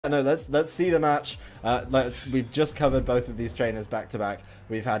No, let's see the match. We've just covered both of these trainers back to back.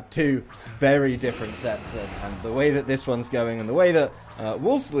 We've had two very different sets, and the way that this one's going and the way that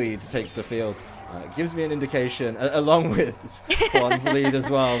Wolfe's lead takes the field gives me an indication, along with Juan's lead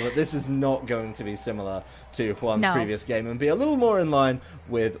as well, that this is not going to be similar to Juan's previous game and be a little more in line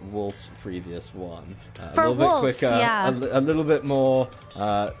with Wolfe's previous one. A little bit quicker, yeah. a little bit more,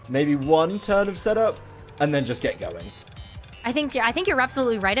 maybe one turn of setup, and then just get going. I think you're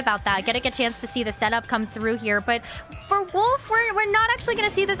absolutely right about that. Getting a chance to see the setup come through here. But for Wolfe, we're not actually going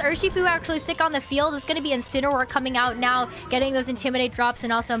to see this Urshifu actually stick on the field. It's going to be Incineroar coming out now, getting those Intimidate drops,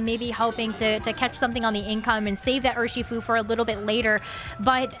 and also maybe hoping to catch something on the income and save that Urshifu for a little bit later.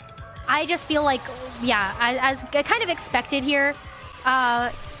 But I just feel like, yeah, as kind of expected here,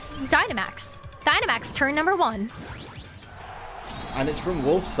 Dynamax. Dynamax, turn number 1. And it's from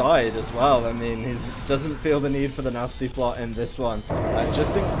Wolfe's side as well. I mean, he doesn't feel the need for the nasty plot in this one.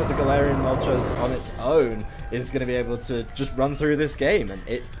 Just thinks that the Galarian Moltres on its own is going to be able to just run through this game. And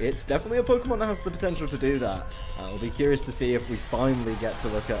it's definitely a Pokemon that has the potential to do that. I'll be curious to see if we finally get to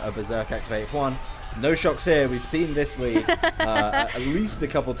look at a Berserk activate. Juan, no shocks here. We've seen this lead at least a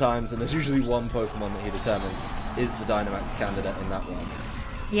couple times, and there's usually one Pokemon that he determines is the Dynamax candidate in that one.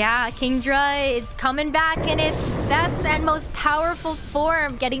 Yeah, Kingdra coming back in its best and most powerful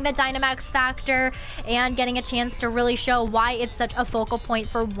form, getting the Dynamax factor and getting a chance to really show why it's such a focal point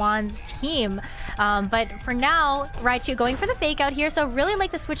for Juan's team. But for now, Raichu going for the fake out here, so really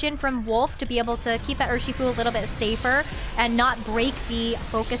like the switch in from Wolfe to be able to keep that Urshifu a little bit safer and not break the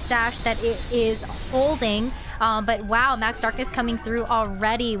focus sash that it is holding. But wow, Max Darkness coming through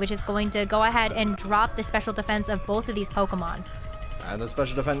already, which is going to go ahead and drop the special defense of both of these Pokemon. And the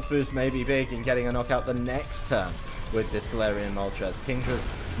special defense boost may be big in getting a knockout the next turn with this Galarian Moltres. Kingdra's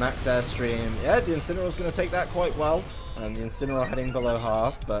max airstream. Yeah, the Incineroar's going to take that quite well. And the Incineroar heading below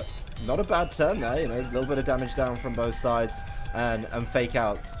half, but not a bad turn there. You know, a little bit of damage down from both sides. And fake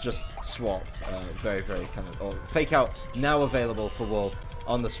outs just swapped. Very, very kind of... Or fake out now available for Wolfe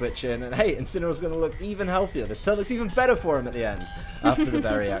on the switch in. And hey, Incineroar's going to look even healthier. This turn looks even better for him at the end after the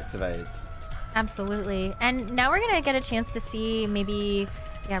berry activates. Absolutely. And now we're going to get a chance to see maybe,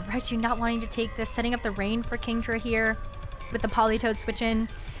 yeah, Raichu not wanting to take this, setting up the rain for Kingdra here with the Politoed switch in.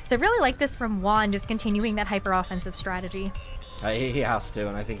 So I really like this from Juan, just continuing that hyper-offensive strategy. He has to,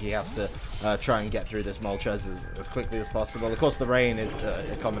 and I think he has to try and get through this Moltres as quickly as possible. Of course, the rain is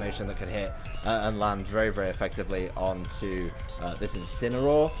a combination that could hit and land very, very effectively onto this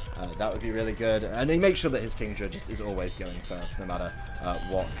Incineroar. That would be really good. And he makes sure that his Kingdra just is always going first, no matter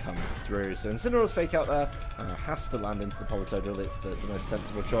what comes through. So Incineroar's fake out there has to land into the Politoed. Really, it's the most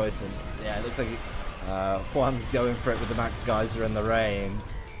sensible choice. And yeah, it looks like Juan's going for it with the Max Geyser and the rain.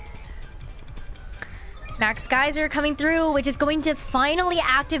 Max Geyser coming through, which is going to finally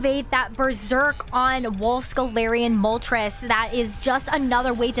activate that Berserk on Wolfe's Galarian Moltres. That is just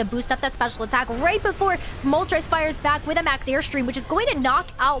another way to boost up that special attack right before Moltres fires back with a Max Airstream, which is going to knock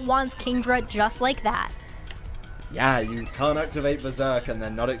out Juan's Kingdra just like that. Yeah, you can't activate Berserk and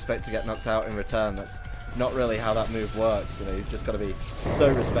then not expect to get knocked out in return. That's not really how that move works. You know, you've just got to be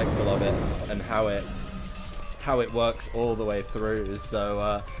so respectful of it and how it works all the way through.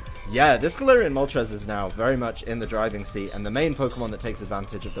 So, yeah, this Galarian Moltres is now very much in the driving seat, and the main Pokemon that takes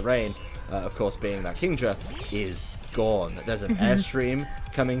advantage of the rain, of course being that Kingdra, is gone. There's an Airstream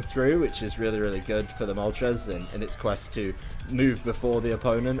coming through, which is really, really good for the Moltres in its quest to move before the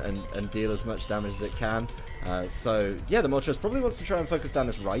opponent and deal as much damage as it can. So, yeah, the Moltres probably wants to try and focus down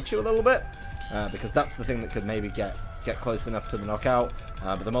this Raichu a little bit, because that's the thing that could maybe get close enough to the knockout.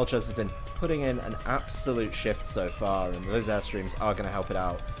 But the Moltres has been putting in an absolute shift so far, and those Airstreams are going to help it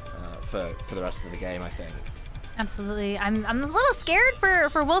out for the rest of the game, I think. Absolutely. I'm a little scared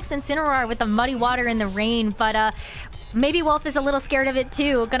for Wolfe's Incineroar with the muddy water and the rain, but maybe Wolfe is a little scared of it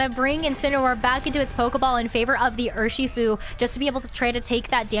too. Gonna bring Incineroar back into its Pokeball in favor of the Urshifu, just to be able to try to take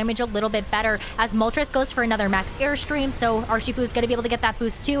that damage a little bit better, as Moltres goes for another Max Airstream, so Urshifu is gonna be able to get that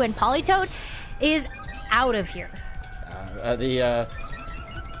boost too, and Politoed is out of here. The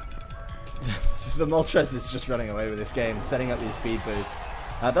Moltres is just running away with this game, setting up these speed boosts.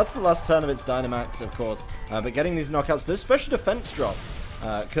 That's the last turn of its Dynamax, of course, but getting these knockouts, those special defense drops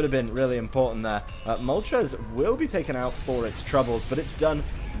could have been really important there. Moltres will be taken out for its troubles, but it's done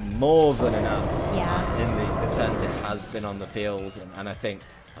more than enough in the turns it has been on the field, and I think,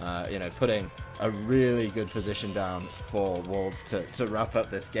 you know, putting a really good position down for Wolfe to wrap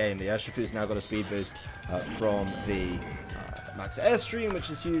up this game. The Urshifu's now got a speed boost from the Max Airstream, which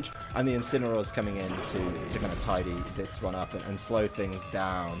is huge, and the Incineroar's coming in to kind of tidy this one up and slow things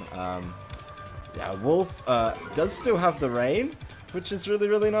down. Yeah, Wolfe does still have the rain, which is really,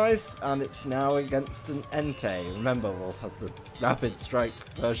 really nice, and it's now against an Entei. Remember, Wolfe has the rapid strike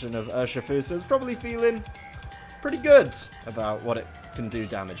version of Urshifu, so it's probably feeling pretty good about what it can do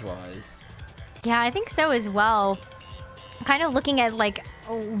damage-wise. Yeah, I think so as well. Kind of looking at like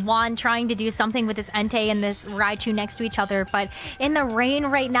Juan trying to do something with this Entei and this Raichu next to each other, but in the rain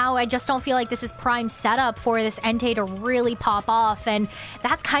right now, I just don't feel like this is prime setup for this Entei to really pop off, and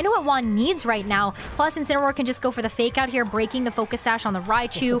that's kind of what Juan needs right now. Plus, Incineroar can just go for the fake out here, breaking the Focus Sash on the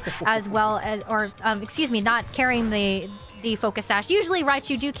Raichu, as well as, or excuse me, not carrying the Focus Sash. Usually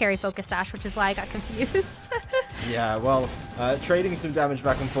Raichu do carry Focus Sash, which is why I got confused. Yeah, well, trading some damage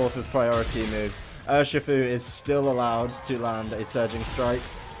back and forth with priority moves. Urshifu is still allowed to land a Surging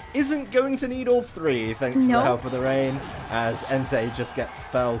Strikes. Isn't going to need all three, thanks to the help of the rain, as Entei just gets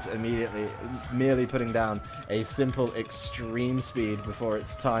felled immediately, merely putting down a simple extreme speed before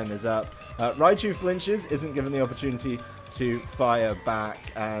its time is up. Raichu flinches, isn't given the opportunity to fire back,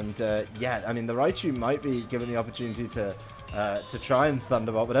 and yeah, I mean, the Raichu might be given the opportunity to try and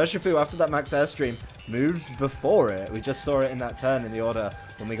Thunderbolt, but Urshifu, after that max airstream, moves before it. We just saw it in that turn in the order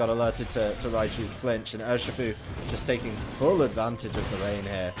when we got alerted to Raichu's flinch, and Urshifu just taking full advantage of the rain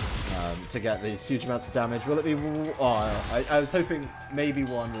here to get these huge amounts of damage. Will it be... Oh, I was hoping maybe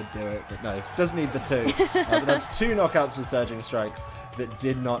one would do it, but no, does need the two. But that's two knockouts with Surging Strikes that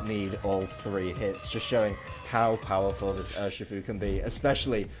did not need all three hits, just showing how powerful this Urshifu can be,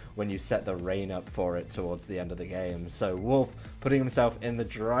 especially when you set the rain up for it towards the end of the game. So Wolfe putting himself in the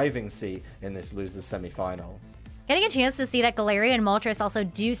driving seat in this losers semi-final. Getting a chance to see that Galarian Moltres also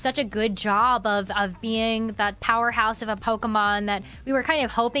do such a good job of being that powerhouse of a Pokemon that we were kind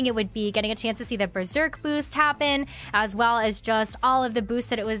of hoping it would be, getting a chance to see the Berserk boost happen, as well as just all of the boosts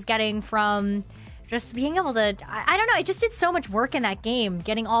that it was getting from just being able to, I don't know, it just did so much work in that game,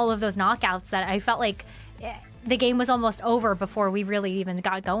 getting all of those knockouts that I felt like the game was almost over before we really even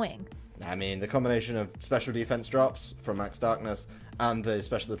got going. I mean, the combination of special defense drops from Max Darkness and the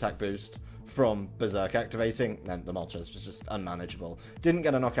special attack boost from Berserk activating meant the Moltres was just unmanageable. Didn't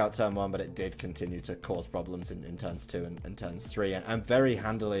get a knockout turn 1, but it did continue to cause problems in turns 2 and turns 3, and very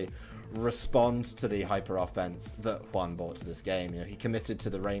handily respond to the hyper offense that Juan brought to this game. You know, he committed to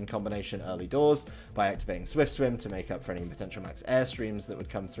the rain combination early doors by activating Swift Swim to make up for any potential max airstreams that would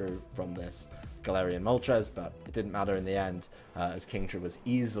come through from this Galarian Moltres, but it didn't matter in the end, as Kingdra was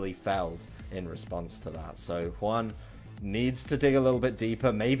easily felled in response to that. So Juan needs to dig a little bit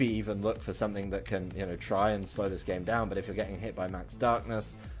deeper, maybe even look for something that can, you know, try and slow this game down. But if you're getting hit by Max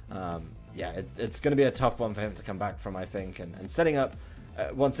Darkness, yeah, it's going to be a tough one for him to come back from, I think. And setting up,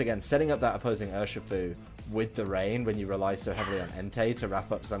 once again, setting up that opposing Urshifu with the rain when you rely so heavily on Entei to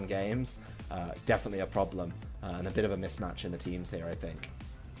wrap up some games, definitely a problem, and a bit of a mismatch in the teams here, I think.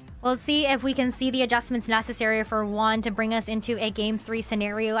 We'll see if we can see the adjustments necessary for Juan to bring us into a Game 3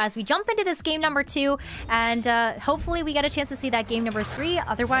 scenario as we jump into this Game number 2, and hopefully we get a chance to see that Game number 3.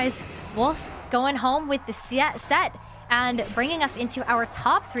 Otherwise, Wolfe's going home with the set and bringing us into our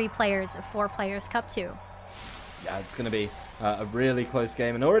top 3 players for Players Cup 2. Yeah, it's going to be a really close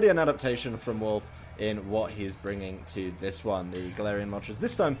game, and already an adaptation from Wolfe in what he's bringing to this one. The Galarian Moltres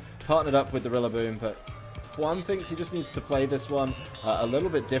this time partnered up with the Rillaboom, but Juan thinks he just needs to play this one a little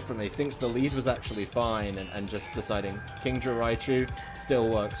bit differently. Thinks the lead was actually fine, and just deciding Kingdra Raichu still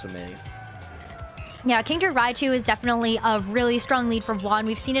works for me. Yeah, Kingdra Raichu is definitely a really strong lead for Juan.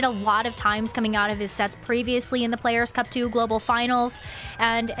 We've seen it a lot of times coming out of his sets previously in the Players Cup 2 Global Finals,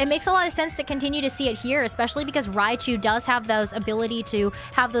 and it makes a lot of sense to continue to see it here, especially because Raichu does have those ability to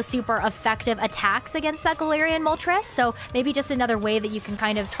have those super effective attacks against that Galarian Moltres, so maybe just another way that you can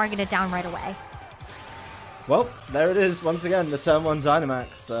kind of target it down right away. Well, there it is once again, the turn 1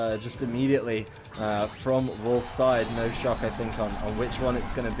 Dynamax, just immediately from Wolfe's side. No shock, I think, on which one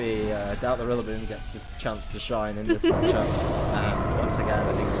it's going to be. I doubt the Rillaboom gets the chance to shine in this matchup. Once again,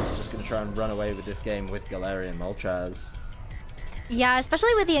 I think Wolfe's just going to try and run away with this game with Galarian Moltres. Yeah,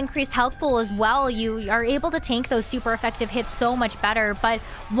 especially with the increased health pool as well, you are able to tank those super effective hits so much better. But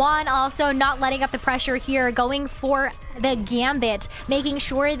Juan also not letting up the pressure here, going for the Gambit, making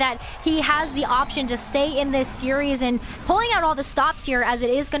sure that he has the option to stay in this series and pulling out all the stops here, as it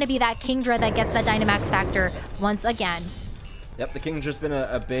is going to be that Kingdra that gets that Dynamax factor once again. Yep, the Kingdra's been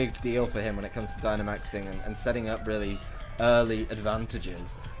a big deal for him when it comes to Dynamaxing and setting up really early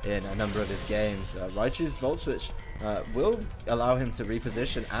advantages in a number of his games. Raichu's Volt Switch will allow him to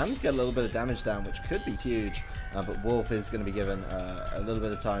reposition and get a little bit of damage down, which could be huge, but Wolfe is going to be given a little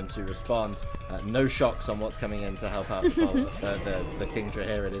bit of time to respond. No shocks on what's coming in to help out the Kingdra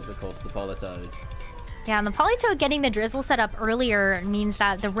here. It is, of course, the Politoed. Yeah, and the Politoed getting the Drizzle set up earlier means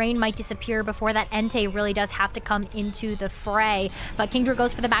that the rain might disappear before that Entei really does have to come into the fray. But Kingdra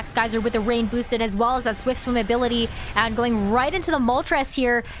goes for the Max Geyser with the rain boosted as well as that Swift Swim ability, and going right into the Moltres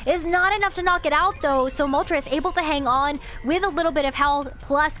here is not enough to knock it out though. So Moltres able to hang on with a little bit of health,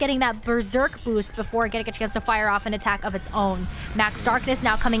 plus getting that Berserk boost before getting a chance to fire off an attack of its own. Max Darkness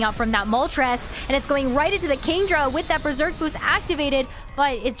now coming out from that Moltres, and it's going right into the Kingdra with that Berserk boost activated,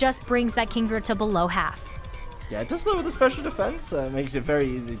 but it just brings that Kingdra to below half. Yeah, it does lower the special defense, makes it very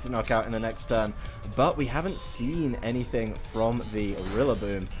easy to knock out in the next turn, but we haven't seen anything from the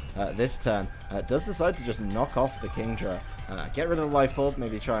Rillaboom this turn. Does decide to just knock off the Kingdra, get rid of the Life Orb,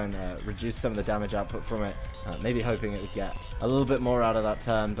 maybe try and reduce some of the damage output from it, maybe hoping it would get a little bit more out of that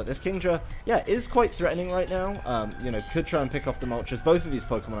turn. But this Kingdra, yeah, is quite threatening right now. You know, could try and pick off the Moltres. Both of these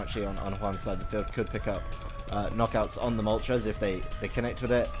Pokemon actually on Juan's side of the field could pick up knockouts on the Moltres if they connect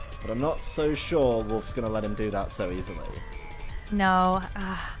with it. But I'm not so sure Wolf's going to let him do that so easily. No.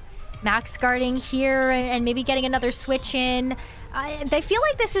 Max guarding here and maybe getting another switch in. I feel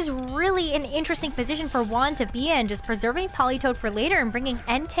like this is really an interesting position for Juan to be in, just preserving Politoed for later and bringing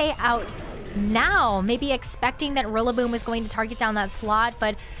Entei out now. Maybe expecting that Rillaboom was going to target down that slot,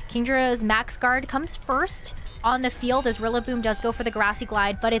 but Kingdra's Max Guard comes first on the field as Rillaboom does go for the Grassy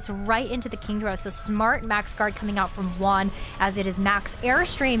Glide, but it's right into the Kingdra. So smart Max Guard coming out from Juan, as it is Max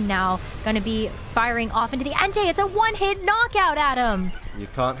Airstream now going to be firing off into the Entei. It's a one-hit knockout at him. You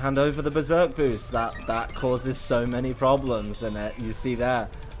can't hand over the Berserk boost. That causes so many problems, and you see there.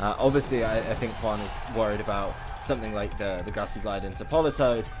 Obviously, I think Juan is worried about something like the Grassy Glide into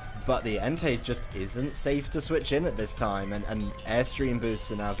Politoed, but the Entei just isn't safe to switch in at this time, and Airstream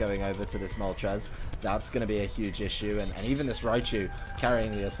boosts are now going over to this Moltres. That's going to be a huge issue, and even this Raichu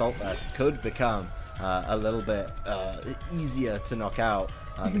carrying the Assault Vest could become a little bit easier to knock out.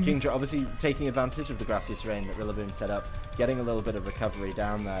 The Kingdra obviously taking advantage of the grassy terrain that Rillaboom set up, getting a little bit of recovery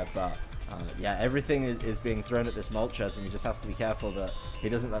down there, but yeah, everything is being thrown at this Moltres, and he just has to be careful that he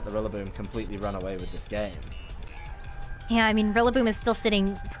doesn't let the Rillaboom completely run away with this game. Yeah, I mean, Rillaboom is still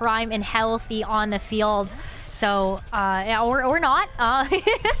sitting prime and healthy on the field. So, or not.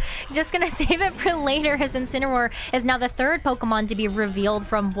 Just gonna save it for later, as Incineroar is now the third Pokemon to be revealed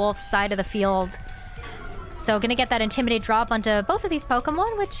from Wolf's side of the field. So gonna get that Intimidate drop onto both of these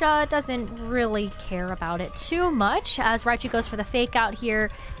Pokemon, which doesn't really care about it too much, as Raichu goes for the Fake Out here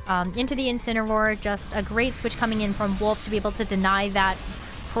into the Incineroar. Just a great switch coming in from Wolf to be able to deny that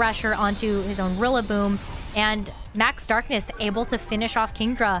pressure onto his own Rillaboom. And Max Darkness able to finish off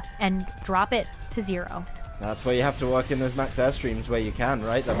Kingdra and drop it to 0. That's where you have to work in those Max Airstreams where you can,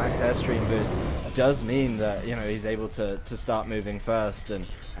 right? The Max Airstream boost does mean that, you know, he's able to start moving first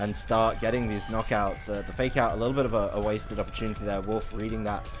and start getting these knockouts. The Fake Out, a little bit of a wasted opportunity there. Wolf reading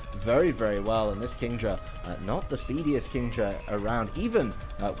that very, very well. And this Kingdra, not the speediest Kingdra around, even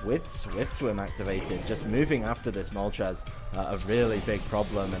with Swift Swim activated. Just moving after this Moltres, a really big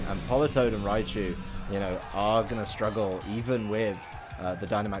problem. And Politoed and Raichu, you know, are going to struggle even with the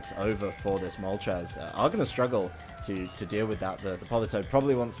Dynamax over for this Moltres, are going to struggle to deal with that. The Politoed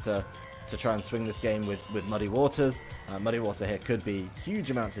probably wants to try and swing this game with Muddy Waters. Muddy Water here could be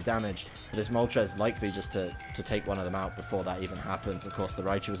huge amounts of damage, but this Moltres likely just to take one of them out before that even happens. Of course, the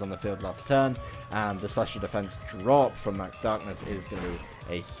Raichu was on the field last turn, and the special defense drop from Max Darkness is going to be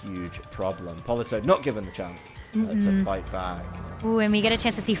a huge problem. Politoed not given the chance to fight back. Ooh, and we get a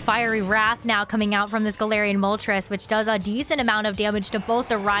chance to see Fiery Wrath now coming out from this Galarian Moltres, which does a decent amount of damage to both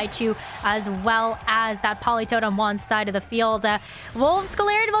the Raichu as well as that Politoed on one side of the field. Wolf's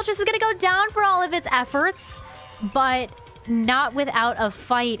Galarian Moltres is going to go down for all of its efforts, but not without a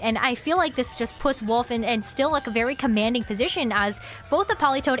fight. And I feel like this just puts Wolf in still like a very commanding position, as both the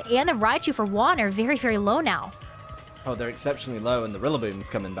Politoed and the Raichu for Juan are very, very low now. Oh, they're exceptionally low, and the Rillaboom's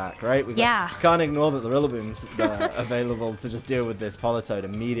coming back, right? Yeah. Can't ignore that the Rillaboom's available to just deal with this Politoed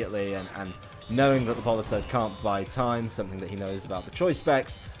immediately, and knowing that the Politoed can't buy time, something that he knows about the choice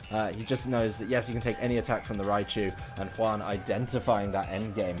specs, he just knows that, yes, he can take any attack from the Raichu, and Juan identifying that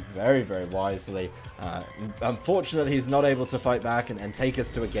endgame very, very wisely. Unfortunately, he's not able to fight back and take us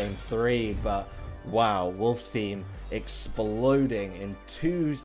to a game 3, but wow, Wolf's team exploding in two